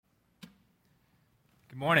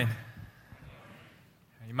Good morning.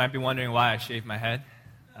 You might be wondering why I shaved my head.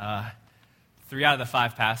 3 out of the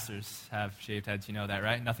 5 pastors have shaved heads. You know that,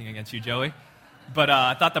 right? Nothing against you, Joey. But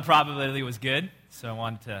I thought the probability was good, so I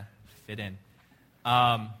wanted to fit in.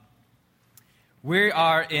 We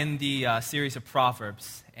are in the series of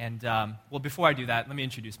Proverbs. And, before I do that, let me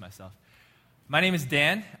introduce myself. My name is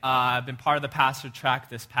Dan. I've been part of the pastor track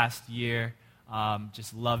this past year.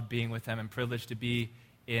 Just loved being with them and privileged to be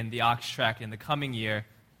in the Ox track in the coming year.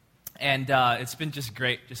 And it's been just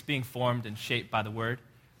great, just being formed and shaped by the Word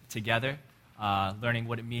together, learning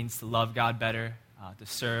what it means to love God better, to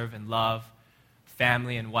serve and love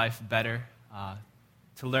family and wife better,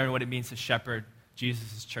 to learn what it means to shepherd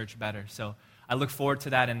Jesus' church better. So I look forward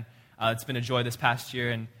to that, and it's been a joy this past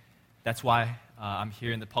year, and that's why I'm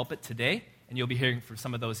here in the pulpit today, and you'll be hearing from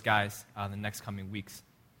some of those guys in the next coming weeks.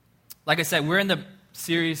 Like I said, we're in the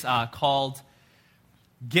series called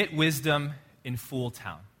Get Wisdom in Fool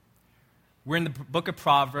Town. We're in the book of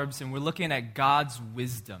Proverbs, and we're looking at God's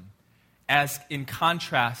wisdom as in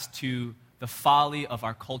contrast to the folly of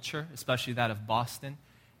our culture, especially that of Boston.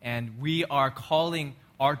 And we are calling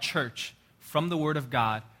our church from the Word of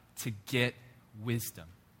God to get wisdom,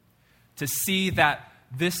 to see that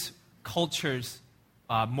this culture's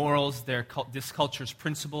morals, this culture's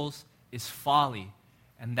principles is folly,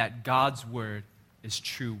 and that God's Word is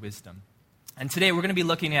true wisdom. And today we're going to be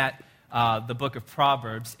looking at the book of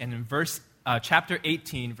Proverbs, and in chapter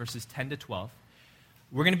 18, verses 10 to 12,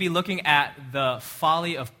 we're going to be looking at the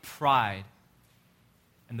folly of pride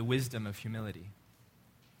and the wisdom of humility.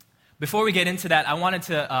 Before we get into that, I wanted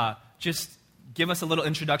to just give us a little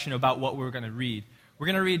introduction about what we're going to read. We're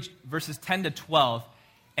going to read verses 10 to 12,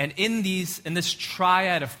 and in this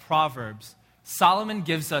triad of Proverbs, Solomon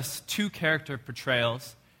gives us 2 character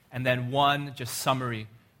portrayals and then 1 just summary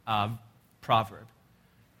proverb.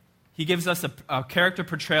 He gives us a character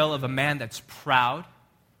portrayal of a man that's proud,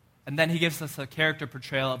 and then he gives us a character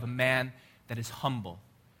portrayal of a man that is humble.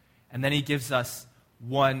 And then he gives us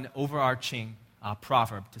 1 overarching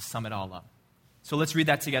proverb to sum it all up. So let's read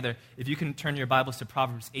that together. If you can turn your Bibles to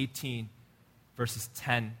Proverbs 18, verses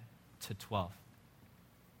 10 to 12.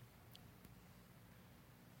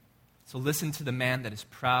 So listen to the man that is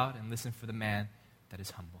proud, and listen for the man that is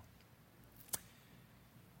humble.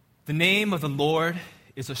 The name of the Lord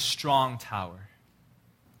is a strong tower.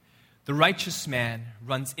 The righteous man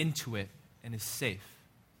runs into it and is safe.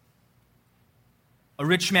 A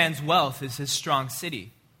rich man's wealth is his strong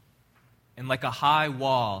city, and like a high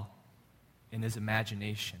wall in his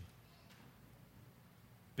imagination.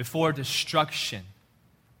 Before destruction,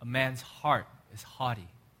 a man's heart is haughty,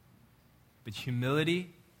 but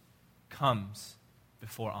humility comes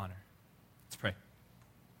before honor. Let's pray.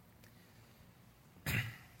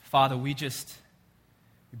 Father, we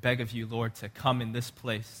beg of you, Lord, to come in this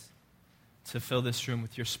place, to fill this room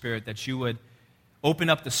with your Spirit, that you would open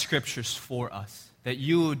up the Scriptures for us, that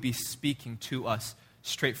you would be speaking to us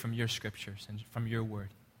straight from your Scriptures and from your Word.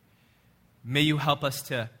 May you help us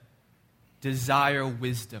to desire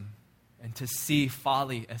wisdom and to see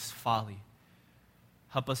folly as folly.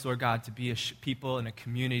 Help us, Lord God, to be a people in a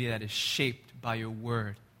community that is shaped by your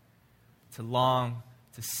Word, to long,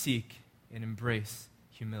 to seek, and embrace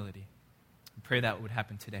humility. We pray that would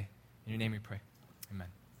happen today. In your name we pray. Amen.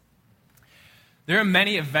 There are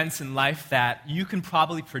many events in life that you can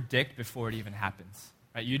probably predict before it even happens.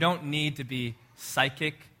 Right? You don't need to be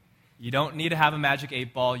psychic. You don't need to have a magic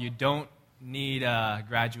 8 ball. You don't need a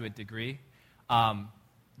graduate degree. Some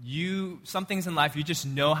things in life, you just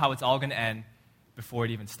know how it's all going to end before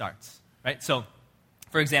it even starts. Right? So,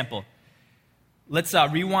 for example, let's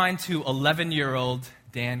rewind to 11-year-old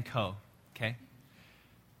Dan Coe. Okay?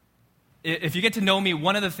 If you get to know me,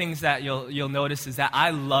 one of the things that you'll notice is that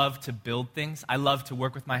I love to build things. I love to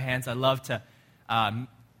work with my hands. I love to,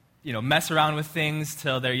 mess around with things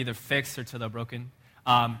till they're either fixed or till they're broken.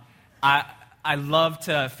 I love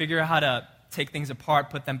to figure out how to take things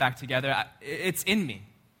apart, put them back together. It's in me.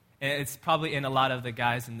 It's probably in a lot of the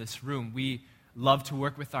guys in this room. We love to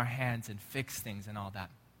work with our hands and fix things and all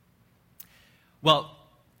that. Well,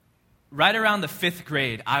 right around the 5th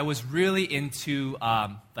grade, I was really into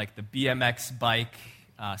the BMX bike,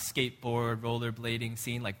 skateboard, rollerblading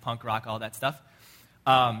scene, like punk rock, all that stuff.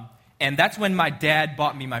 And that's when my dad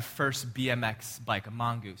bought me my first BMX bike, a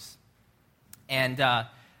Mongoose. And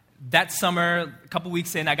that summer, a couple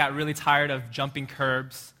weeks in, I got really tired of jumping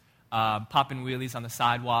curbs, popping wheelies on the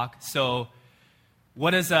sidewalk. So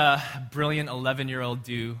what does a brilliant 11-year-old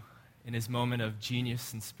do in his moment of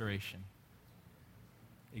genius inspiration?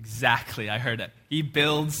 Exactly, I heard it. He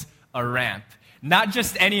builds a ramp. Not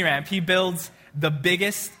just any ramp. He builds the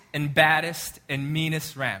biggest and baddest and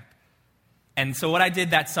meanest ramp. And so what I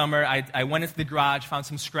did that summer, I went into the garage, found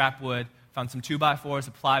some scrap wood, found some 2x4s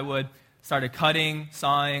of plywood, started cutting,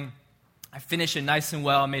 sawing. I finished it nice and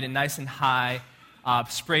well, made it nice and high,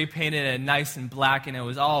 spray painted it nice and black, and it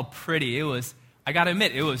was all pretty. I got to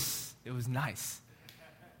admit, it was nice.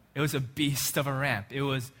 It was a beast of a ramp. It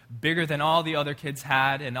was bigger than all the other kids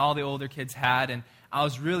had and all the older kids had, and I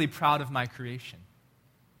was really proud of my creation.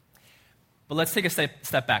 But let's take a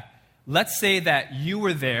step back. Let's say that you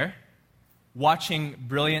were there watching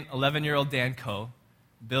brilliant 11-year-old Dan Coe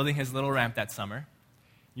building his little ramp that summer.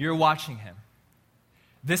 You're watching him.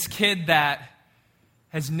 This kid that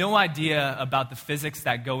has no idea about the physics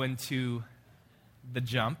that go into the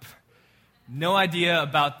jump, no idea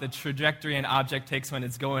about the trajectory an object takes when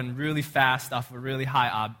it's going really fast off a really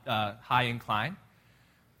high incline.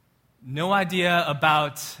 No idea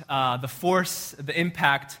about the force, the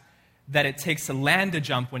impact that it takes to land a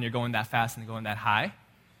jump when you're going that fast and going that high.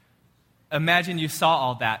 Imagine you saw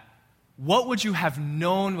all that. What would you have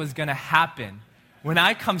known was going to happen when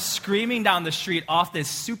I come screaming down the street off this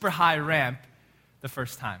super high ramp the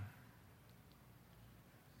first time?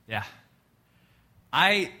 Yeah.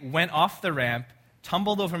 I went off the ramp,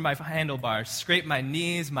 tumbled over my handlebars, scraped my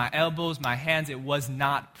knees, my elbows, my hands. It was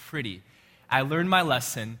not pretty. I learned my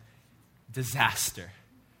lesson. Disaster,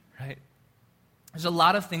 right? There's a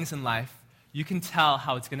lot of things in life you can tell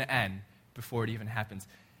how it's going to end before it even happens.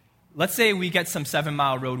 Let's say we get some 7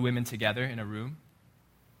 Mile Road women together in a room.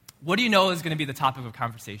 What do you know is going to be the topic of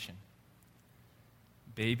conversation?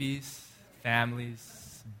 Babies,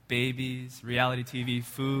 families, babies, reality TV,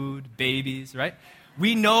 food, babies, right?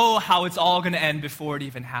 We know how it's all going to end before it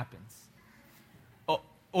even happens.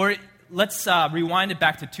 Or let's rewind it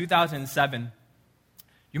back to 2007.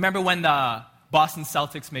 You remember when the Boston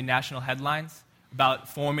Celtics made national headlines about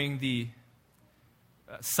forming the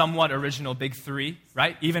somewhat original Big Three,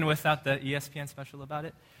 right? Even without the ESPN special about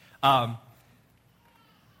it.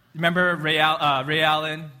 Remember Ray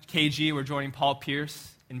Allen, KG were joining Paul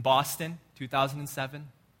Pierce in Boston, 2007?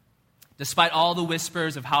 Despite all the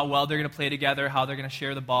whispers of how well they're going to play together, how they're going to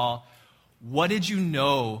share the ball, what did you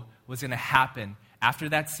know was going to happen after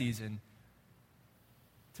that season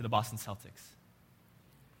to the Boston Celtics?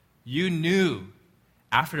 You knew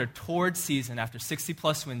after a torrid season, after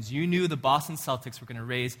 60-plus wins, you knew the Boston Celtics were going to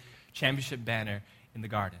raise championship banner in the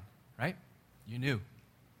Garden, right? You knew.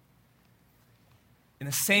 In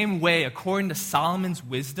the same way, according to Solomon's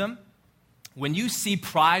wisdom, when you see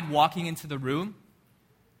pride walking into the room,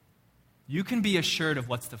 you can be assured of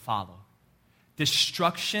what's to follow.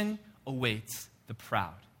 Destruction awaits the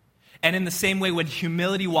proud. And in the same way, when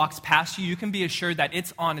humility walks past you, you can be assured that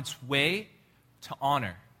it's on its way to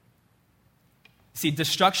honor. See,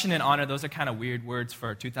 destruction and honor, those are kind of weird words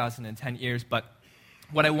for 2010 ears, but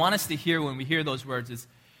what I want us to hear when we hear those words is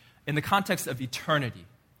in the context of eternity,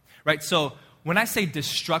 right? So when I say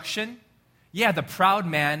destruction, yeah, the proud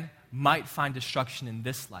man might find destruction in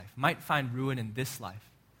this life, might find ruin in this life.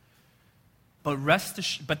 But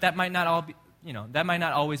that might not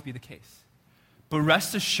always be the case. But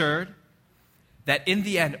rest assured that in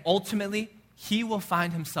the end, ultimately, he will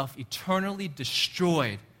find himself eternally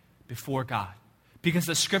destroyed before God. Because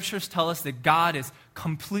the scriptures tell us that God is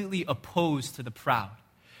completely opposed to the proud.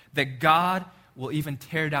 That God will even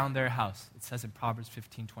tear down their house. It says in Proverbs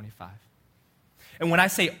 15:25. And when I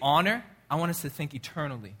say honor, I want us to think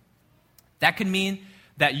eternally. That could mean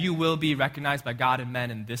that you will be recognized by God and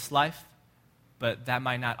men in this life, but that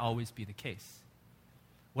might not always be the case.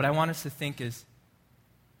 What I want us to think is,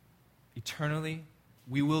 eternally,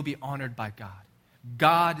 we will be honored by God.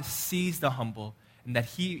 God sees the humble, and that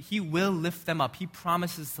He will lift them up. He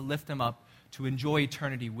promises to lift them up to enjoy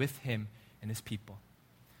eternity with Him and His people.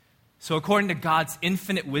 So according to God's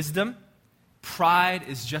infinite wisdom, pride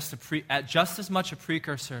is just as much a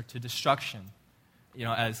precursor to destruction,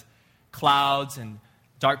 as clouds and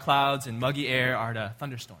dark clouds and muggy air are to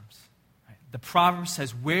thunderstorms. The proverb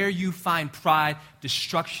says, where you find pride,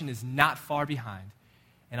 destruction is not far behind.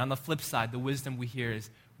 And on the flip side, the wisdom we hear is,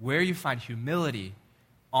 where you find humility,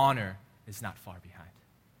 honor is not far behind.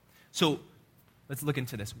 So let's look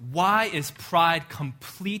into this. Why is pride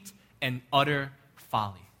complete and utter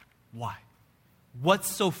folly? Why?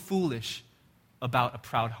 What's so foolish about a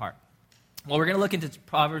proud heart? Well, we're going to look into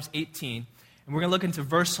Proverbs 18, and we're going to look into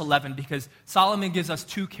verse 11 because Solomon gives us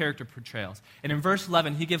two character portrayals. And in verse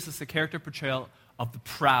 11, he gives us the character portrayal of the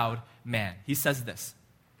proud man. He says this: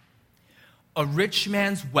 a rich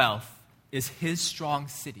man's wealth is his strong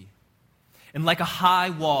city, and like a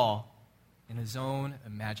high wall in his own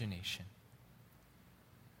imagination.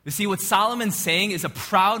 You see, what Solomon's saying is a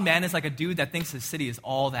proud man is like a dude that thinks his city is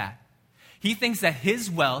all that. He thinks that his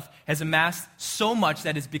wealth has amassed so much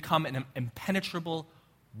that it's become an impenetrable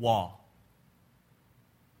wall.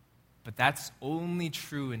 But that's only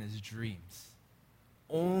true in his dreams.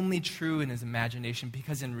 Only true in his imagination,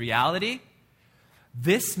 because in reality,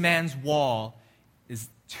 this man's wall is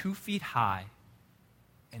 2 feet high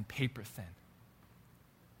and paper thin.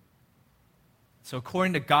 So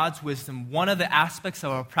according to God's wisdom, one of the aspects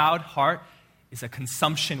of a proud heart is a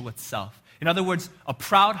consumption with self. In other words, a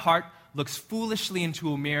proud heart looks foolishly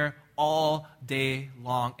into a mirror all day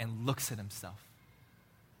long and looks at himself.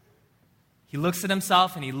 He looks at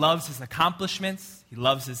himself and he loves his accomplishments, he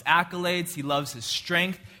loves his accolades, he loves his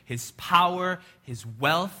strength, his power, his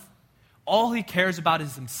wealth. All he cares about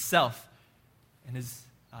is himself and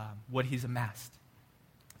what he's amassed.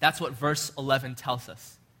 That's what verse 11 tells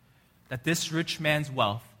us, that this rich man's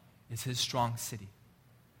wealth is his strong city.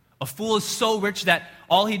 A fool is so rich that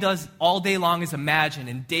all he does all day long is imagine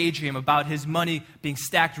and daydream about his money being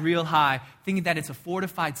stacked real high, thinking that it's a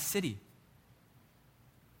fortified city.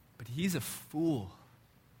 But he's a fool.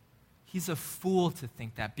 He's a fool to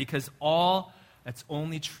think that, because all that's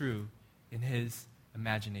only true in his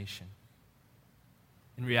imagination.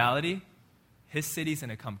 In reality, his city's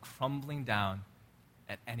going to come crumbling down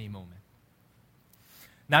at any moment.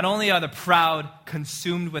 Not only are the proud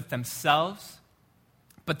consumed with themselves,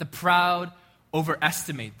 but the proud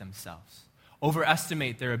overestimate themselves,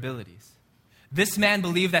 overestimate their abilities. This man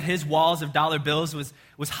believed that his walls of dollar bills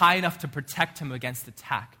was high enough to protect him against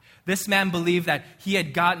attack. This man believed that he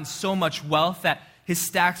had gotten so much wealth that his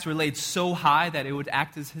stacks were laid so high that it would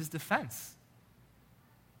act as his defense.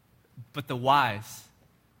 But the wise,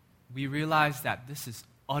 we realize that this is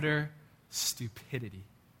utter stupidity,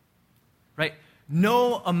 right?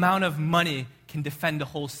 No amount of money can defend a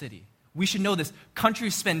whole city. We should know this.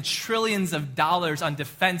 Countries spend trillions of dollars on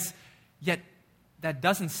defense, yet that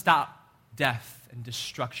doesn't stop death and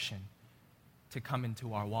destruction to come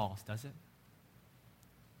into our walls, does it?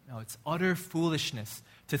 No, it's utter foolishness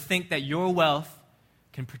to think that your wealth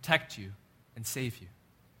can protect you and save you.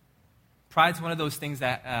 Pride's one of those things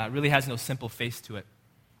that really has no simple face to it.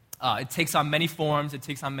 It takes on many forms, it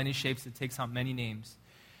takes on many shapes, it takes on many names.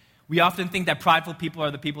 We often think that prideful people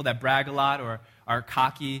are the people that brag a lot or are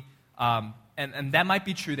cocky, and that might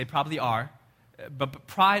be true, they probably are, but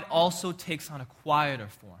pride also takes on a quieter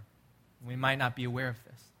form. We might not be aware of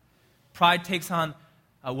this. Pride takes on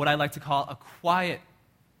what I like to call a quiet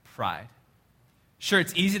pride. Sure,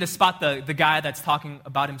 it's easy to spot the guy that's talking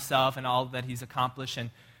about himself and all that he's accomplished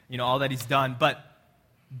and all that he's done, but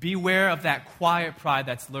beware of that quiet pride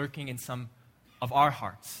that's lurking in some of our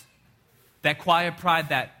hearts. That quiet pride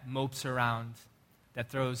that mopes around, that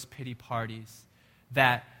throws pity parties,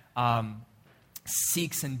 that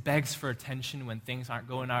seeks and begs for attention when things aren't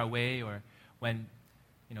going our way or when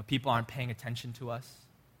people aren't paying attention to us.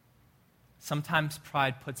 Sometimes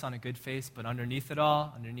pride puts on a good face, but underneath it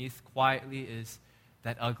all, underneath quietly, is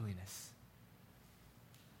that ugliness.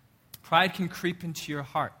 Pride can creep into your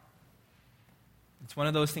heart. It's one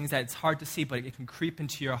of those things that it's hard to see, but it can creep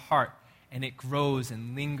into your heart, and it grows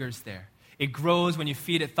and lingers there. It grows when you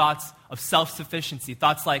feed it thoughts of self-sufficiency,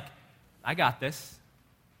 thoughts like, I got this.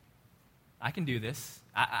 I can do this.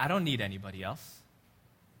 I don't need anybody else.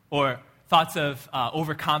 Or thoughts of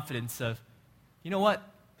overconfidence of, you know what?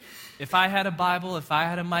 If I had a Bible, if I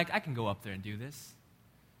had a mic, I can go up there and do this.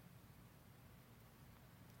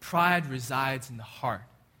 Pride resides in the heart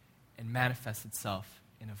and manifests itself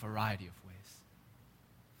in a variety of ways.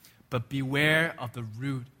 But beware of the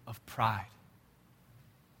root of pride.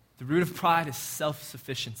 The root of pride is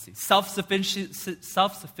self-sufficiency.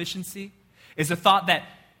 Self-sufficiency is the thought that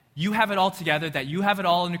you have it all together, that you have it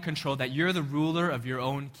all under control, that you're the ruler of your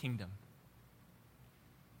own kingdom.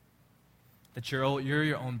 That you're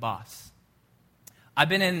your own boss. I've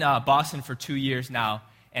been in Boston for 2 years now,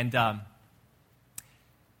 and I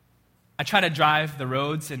try to drive the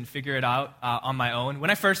roads and figure it out on my own.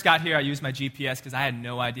 When I first got here, I used my GPS because I had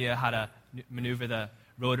no idea how to maneuver the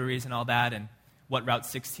rotaries and all that, and what Route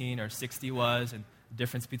 16 or 60 was, and the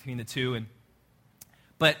difference between the two.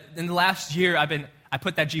 But in the last year, I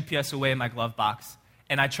put that GPS away in my glove box,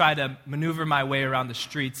 and I try to maneuver my way around the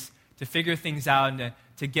streets to figure things out and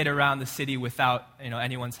to get around the city without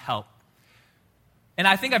anyone's help. And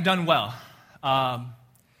I think I've done well. But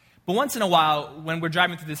once in a while, when we're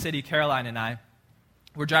driving through the city, Caroline and I,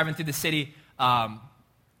 we're driving through the city, I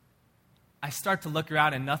start to look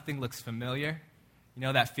around and nothing looks familiar. You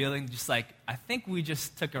know that feeling, just like, I think we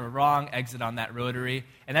just took a wrong exit on that rotary,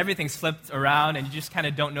 and everything's flipped around, and you just kind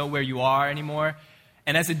of don't know where you are anymore.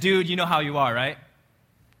 And as a dude, you know how you are, right?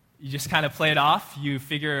 you just kind of play it off. You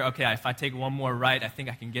figure, okay, if I take one more right, I think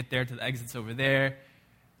I can get there to the exits over there.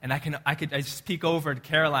 And I just peek over to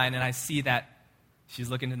Caroline and I see that she's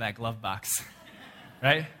looking in that glove box,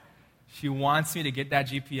 right? She wants me to get that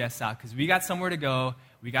GPS out because we got somewhere to go.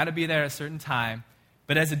 We got to be there at a certain time.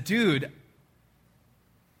 But as a dude,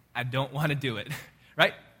 I don't want to do it,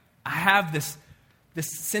 right? I have this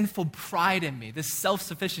sinful pride in me, this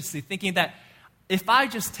self-sufficiency, thinking that if I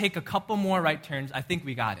just take a couple more right turns, I think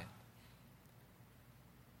we got it.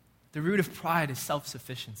 The root of pride is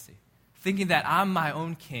self-sufficiency, thinking that I'm my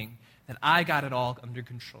own king, that I got it all under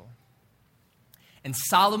control. And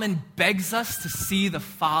Solomon begs us to see the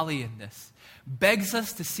folly in this, begs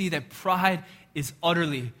us to see that pride is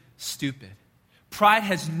utterly stupid. Pride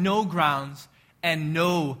has no grounds and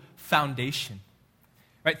no foundation.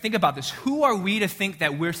 Right? Think about this. Who are we to think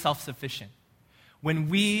that we're self-sufficient when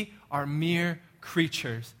we are mere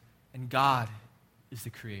creatures and God is the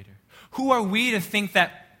creator? Who are we to think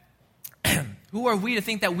that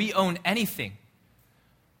we own anything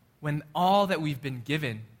when all that we've been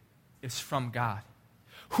given is from God?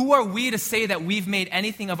 Who are we to say that we've made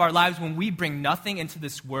anything of our lives when we bring nothing into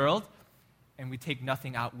this world and we take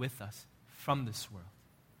nothing out with us from this world?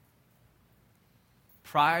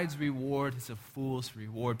 Pride's reward is a fool's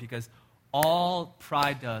reward because all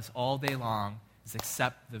pride does all day long is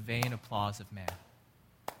accept the vain applause of man.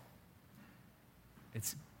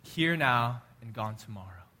 It's here now and gone tomorrow.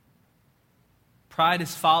 Pride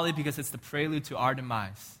is folly because it's the prelude to our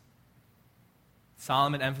demise.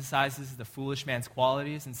 Solomon emphasizes the foolish man's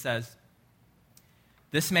qualities and says,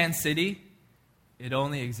 this man's city, it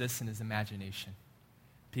only exists in his imagination.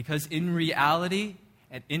 Because in reality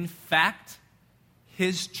and in fact,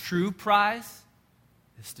 his true prize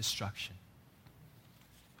is destruction.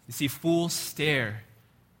 You see, fools stare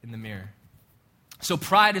in the mirror. So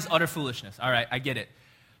pride is utter foolishness. All right, I get it.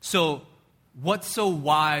 So what's so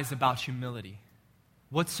wise about humility?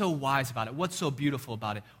 What's so wise about it? What's so beautiful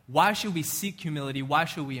about it? Why should we seek humility? Why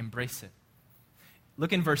should we embrace it?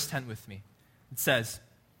 Look in verse 10 with me. It says,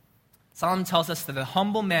 Solomon tells us that the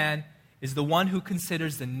humble man is the one who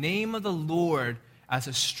considers the name of the Lord as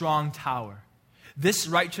a strong tower. This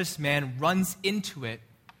righteous man runs into it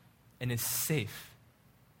and is safe.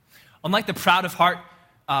 Unlike the proud of heart,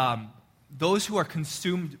 those who are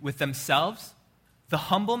consumed with themselves, the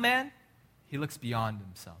humble man, he looks beyond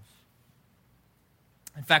himself.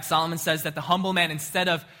 In fact, Solomon says that the humble man, instead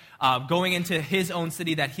of going into his own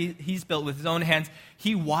city that he's built with his own hands,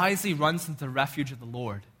 he wisely runs into the refuge of the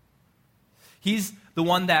Lord. He's the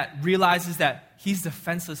one that realizes that he's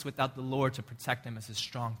defenseless without the Lord to protect him as his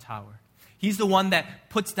strong tower. He's the one that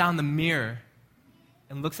puts down the mirror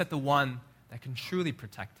and looks at the one that can truly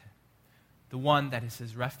protect him, the one that is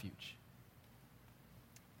his refuge.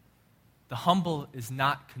 The humble is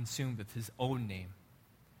not consumed with his own name.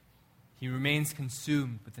 He remains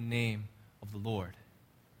consumed with the name of the Lord.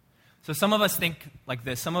 So some of us think like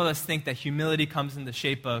this. Some of us think that humility comes in the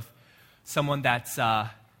shape of someone that's kind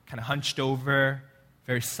of hunched over,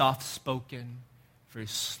 very soft-spoken, very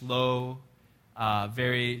slow,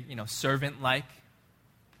 very, servant-like.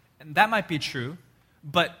 And that might be true,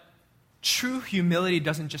 but true humility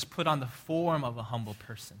doesn't just put on the form of a humble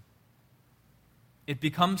person. It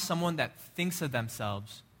becomes someone that thinks of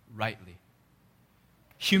themselves rightly.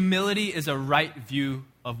 Humility is a right view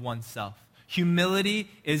of oneself. Humility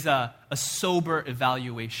is a sober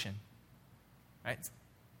evaluation. Right?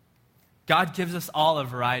 God gives us all a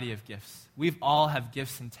variety of gifts. We all have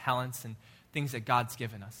gifts and talents and things that God's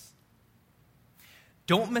given us.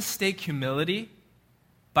 Don't mistake humility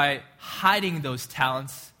by hiding those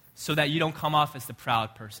talents so that you don't come off as the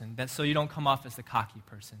proud person, so you don't come off as the cocky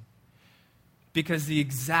person. Because the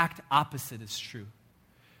exact opposite is true.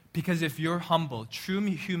 Because if you're humble, true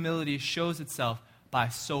humility shows itself by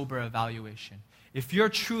sober evaluation. If you're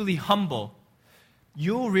truly humble,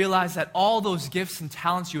 you'll realize that all those gifts and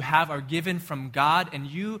talents you have are given from God, and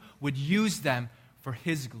you would use them for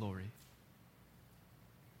His glory.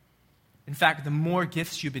 In fact, the more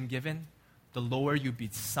gifts you've been given, the lower you'd be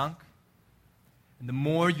sunk, and the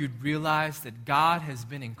more you'd realize that God has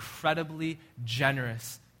been incredibly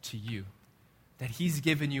generous to you, that He's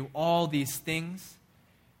given you all these things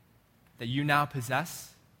that you now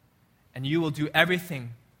possess, and you will do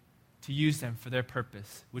everything to use them for their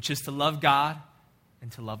purpose, which is to love God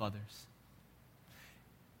and to love others.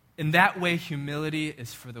 In that way, humility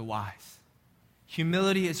is for the wise.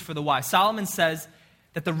 Humility is for the wise. Solomon says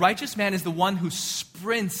that the righteous man is the one who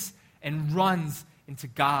sprints and runs into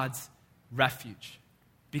God's refuge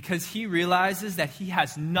because he realizes that he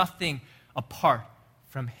has nothing apart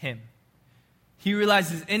from Him. He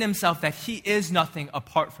realizes in himself that he is nothing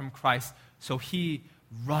apart from Christ, so he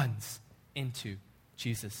runs into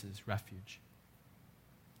Jesus' refuge.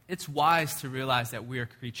 It's wise to realize that we are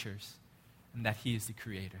creatures and that he is the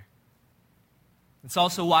creator. It's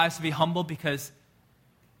also wise to be humble because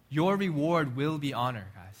your reward will be honor,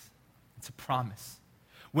 guys. It's a promise.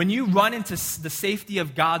 When you run into the safety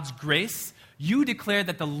of God's grace, you declare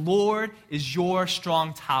that the Lord is your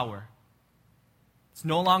strong tower. It's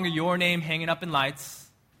no longer your name hanging up in lights.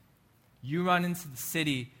 You run into the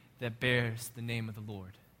city that bears the name of the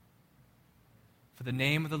Lord. For the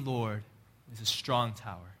name of the Lord is a strong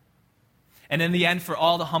tower. And in the end, for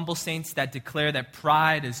all the humble saints that declare that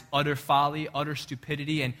pride is utter folly, utter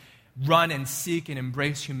stupidity, and run and seek and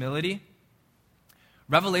embrace humility,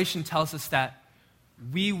 Revelation tells us that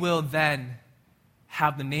we will then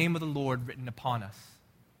have the name of the Lord written upon us.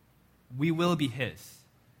 We will be his.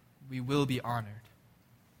 We will be honored.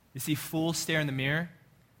 You see, fools stare in the mirror,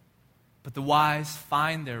 but the wise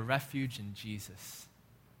find their refuge in Jesus.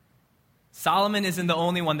 Solomon isn't the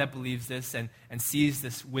only one that believes this and sees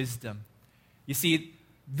this wisdom. You see,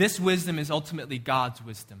 this wisdom is ultimately God's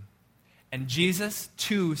wisdom. And Jesus,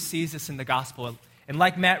 too, sees this in the gospel. And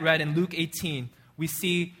like Matt read in Luke 18, we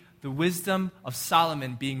see the wisdom of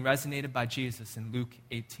Solomon being resonated by Jesus in Luke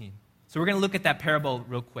 18. So we're going to look at that parable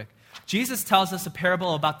real quick. Jesus tells us a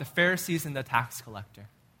parable about the Pharisees and the tax collector.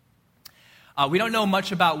 We don't know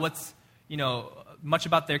much about much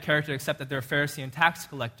about their character except that they're a Pharisee and tax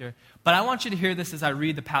collector. But I want you to hear this as I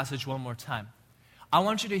read the passage one more time. I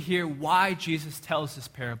want you to hear why Jesus tells this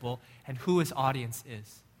parable and who his audience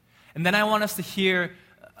is. And then I want us to hear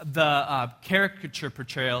the caricature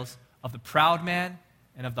portrayals of the proud man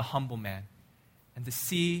and of the humble man, and to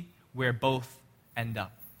see where both end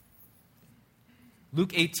up.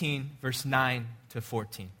 Luke 18, verse 9 to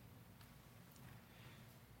 14.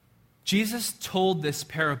 Jesus told this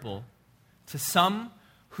parable to some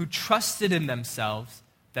who trusted in themselves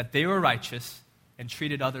that they were righteous and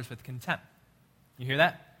treated others with contempt. You hear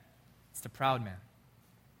that? It's the proud man.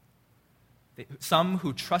 Some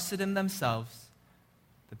who trusted in themselves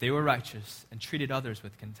that they were righteous and treated others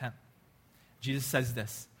with contempt. Jesus says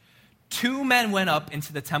this: 2 men went up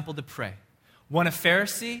into the temple to pray, one a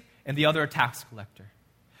Pharisee and the other a tax collector.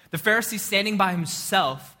 The Pharisee, standing by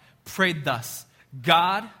himself, prayed thus: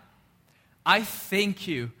 God, I thank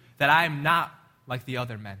you that I am not like the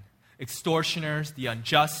other men, extortioners, the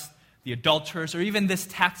unjust, the adulterers, or even this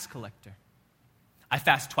tax collector. I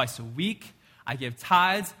fast twice a week. I give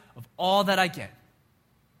tithes of all that I get.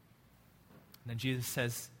 And then Jesus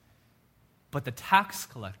says, but the tax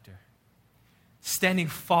collector, standing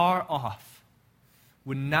far off,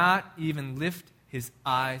 would not even lift his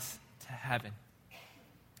eyes to heaven,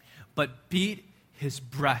 but beat his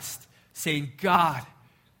breast, saying, God,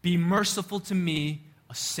 be merciful to me,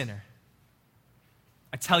 a sinner.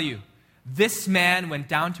 I tell you, this man went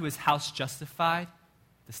down to his house justified.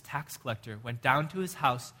 This tax collector went down to his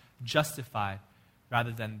house justified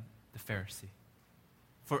rather than the Pharisee.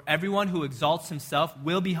 For everyone who exalts himself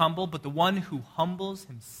will be humbled, but the one who humbles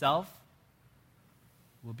himself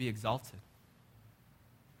will be exalted.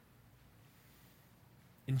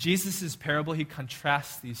 In Jesus' parable, he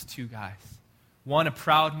contrasts these 2 guys. One a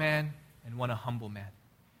proud man and one a humble man.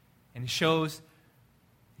 And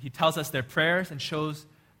he tells us their prayers and shows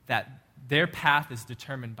that their path is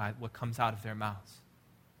determined by what comes out of their mouths.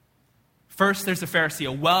 First, there's a Pharisee,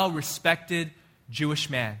 a well-respected Jewish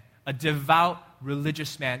man, a devout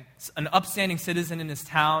religious man, an upstanding citizen in his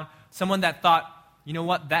town, someone that thought, you know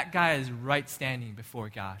what, that guy is right standing before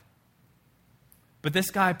God. But this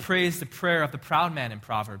guy prays the prayer of the proud man in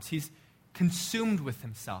Proverbs. He's consumed with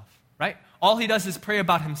himself, right? All he does is pray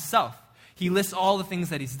about himself. He lists all the things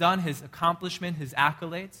that he's done, his accomplishment, his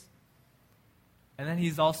accolades. And then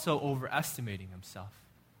he's also overestimating himself.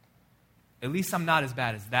 At least I'm not as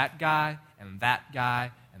bad as that guy, and that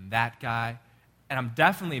guy, and that guy. And I'm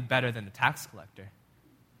definitely better than the tax collector.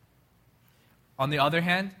 On the other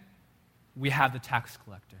hand, we have the tax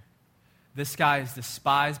collector. This guy is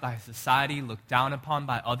despised by society, looked down upon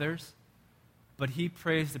by others, but he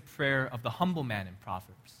prays the prayer of the humble man in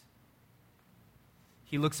Proverbs.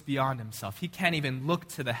 He looks beyond himself. He can't even look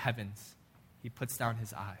to the heavens. He puts down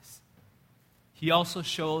his eyes. He also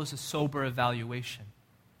shows a sober evaluation.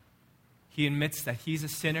 He admits that he's a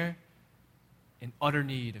sinner in utter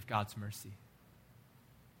need of God's mercy.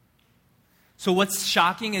 So what's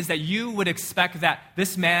shocking is that you would expect that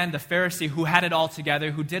this man, the Pharisee, who had it all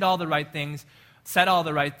together, who did all the right things, said all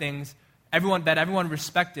the right things, that everyone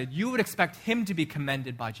respected, you would expect him to be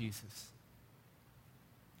commended by Jesus.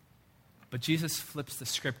 But Jesus flips the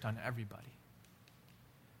script on everybody.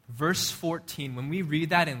 verse 14, when we read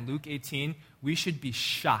that in Luke 18, we should be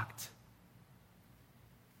shocked.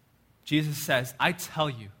 Jesus says, I tell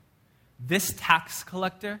you, this tax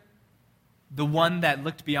collector, the one that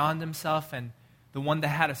looked beyond himself and the one that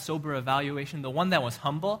had a sober evaluation, the one that was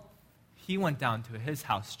humble, he went down to his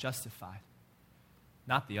house justified,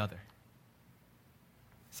 not the other.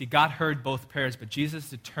 See, God heard both prayers, but Jesus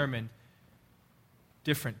determined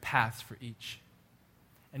different paths for each.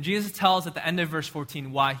 And Jesus tells at the end of verse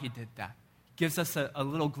 14 why he did that. Gives us a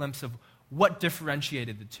little glimpse of what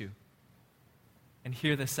differentiated the two. And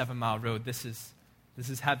here, the 7 Mile Road, this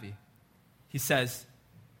is heavy. He says,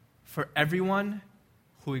 for everyone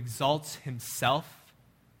who exalts himself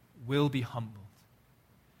will be humbled.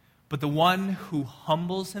 But the one who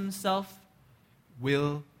humbles himself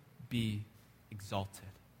will be exalted.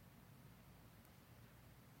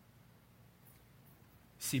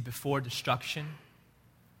 See, before destruction,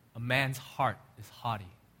 a man's heart is haughty.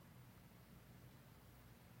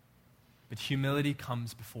 But humility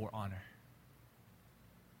comes before honor.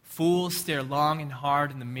 Fools stare long and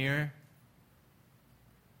hard in the mirror,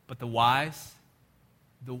 but the wise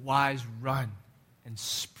run and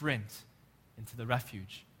sprint into the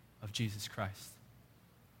refuge of Jesus Christ.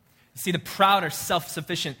 You see, the proud are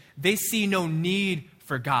self-sufficient. They see no need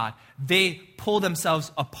for God. They pull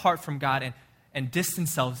themselves apart from God and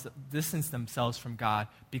distance themselves from God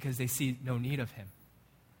because they see no need of Him.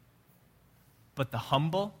 But the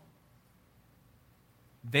humble,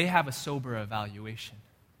 they have a sober evaluation.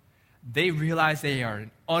 They realize they are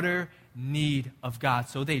in utter need of God,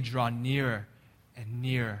 so they draw nearer and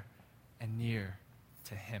nearer and nearer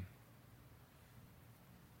to Him.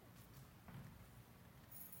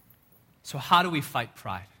 So how do we fight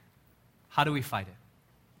pride? How do we fight it?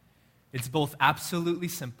 It's both absolutely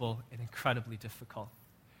simple and incredibly difficult.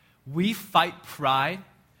 We fight pride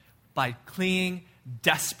by clinging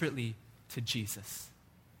desperately to Jesus.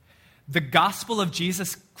 The gospel of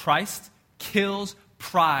Jesus Christ kills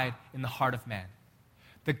pride in the heart of man.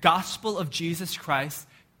 The gospel of Jesus Christ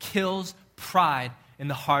kills pride in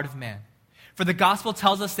the heart of man. For the gospel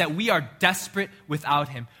tells us that we are desperate without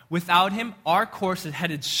Him. Without Him, our course is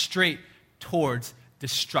headed straight towards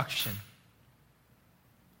destruction.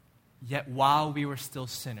 Yet while we were still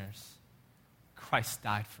sinners, Christ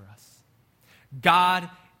died for us. God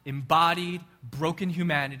embodied broken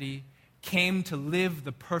humanity, came to live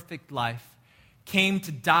the perfect life, came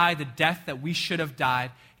to die the death that we should have died,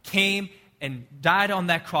 came and died on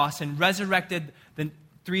that cross and resurrected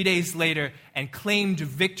 3 days later and claimed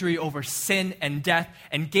victory over sin and death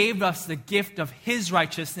and gave us the gift of His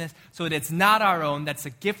righteousness so that it's not our own, that's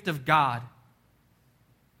a gift of God.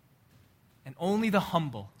 And only the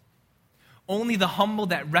humble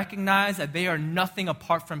that recognize that they are nothing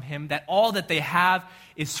apart from Him, that all that they have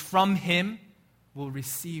is from Him, will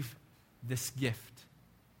receive this gift.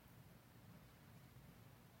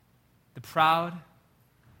 The proud,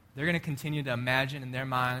 they're going to continue to imagine in their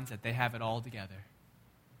minds that they have it all together,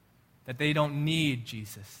 that they don't need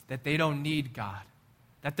Jesus, that they don't need God,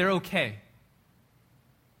 that they're okay.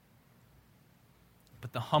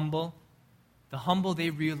 But the humble, they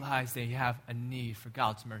realize they have a need for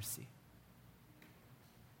God's mercy.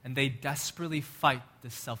 And they desperately fight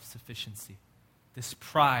this self-sufficiency, this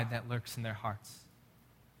pride that lurks in their hearts.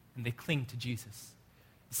 And they cling to Jesus.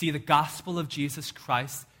 You see, the gospel of Jesus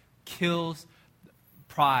Christ kills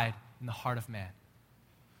pride in the heart of man.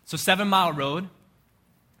 So 7 Mile Road,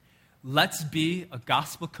 let's be a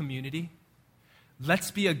gospel community. Let's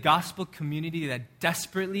be a gospel community that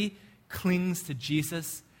desperately clings to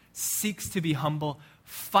Jesus, seeks to be humble,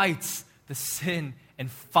 fights the sin and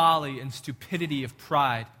folly and stupidity of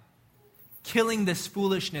pride, killing this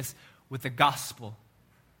foolishness with the gospel,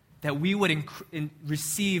 that we would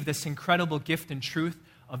receive this incredible gift and truth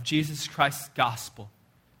of Jesus Christ's gospel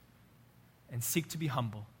and seek to be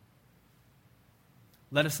humble.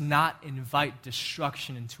 Let us not invite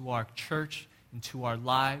destruction into our church, into our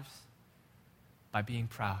lives by being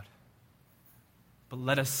proud, but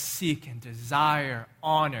let us seek and desire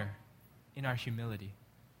honor in our humility.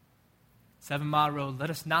 7 Mile Road, let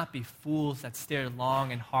us not be fools that stare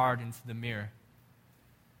long and hard into the mirror.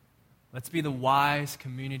 Let's be the wise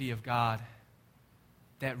community of God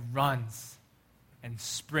that runs and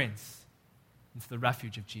sprints into the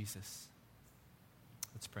refuge of Jesus.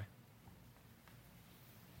 Let's pray.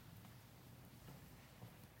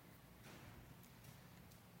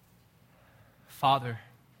 Father,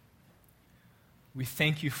 we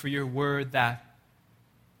thank You for Your word that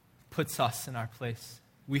puts us in our place.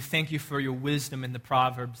 We thank You for Your wisdom in the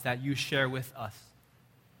Proverbs that You share with us.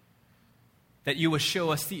 That You will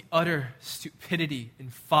show us the utter stupidity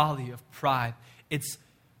and folly of pride. Its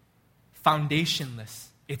foundationless,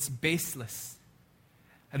 it's baseless,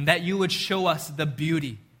 and that you would show us the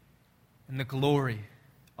beauty and the glory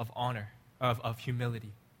of honor, of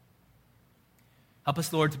humility. Help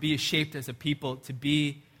us, Lord, to be shaped as a people, to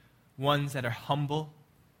be ones that are humble,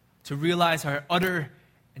 to realize our utter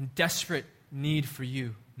and desperate need for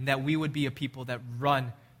you, and that we would be a people that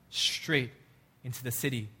run straight into the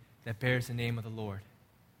city that bears the name of the Lord.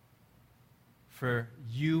 For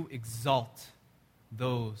you exalt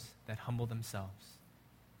those that humble themselves.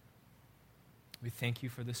 We thank you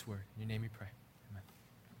for this word. In your name we pray.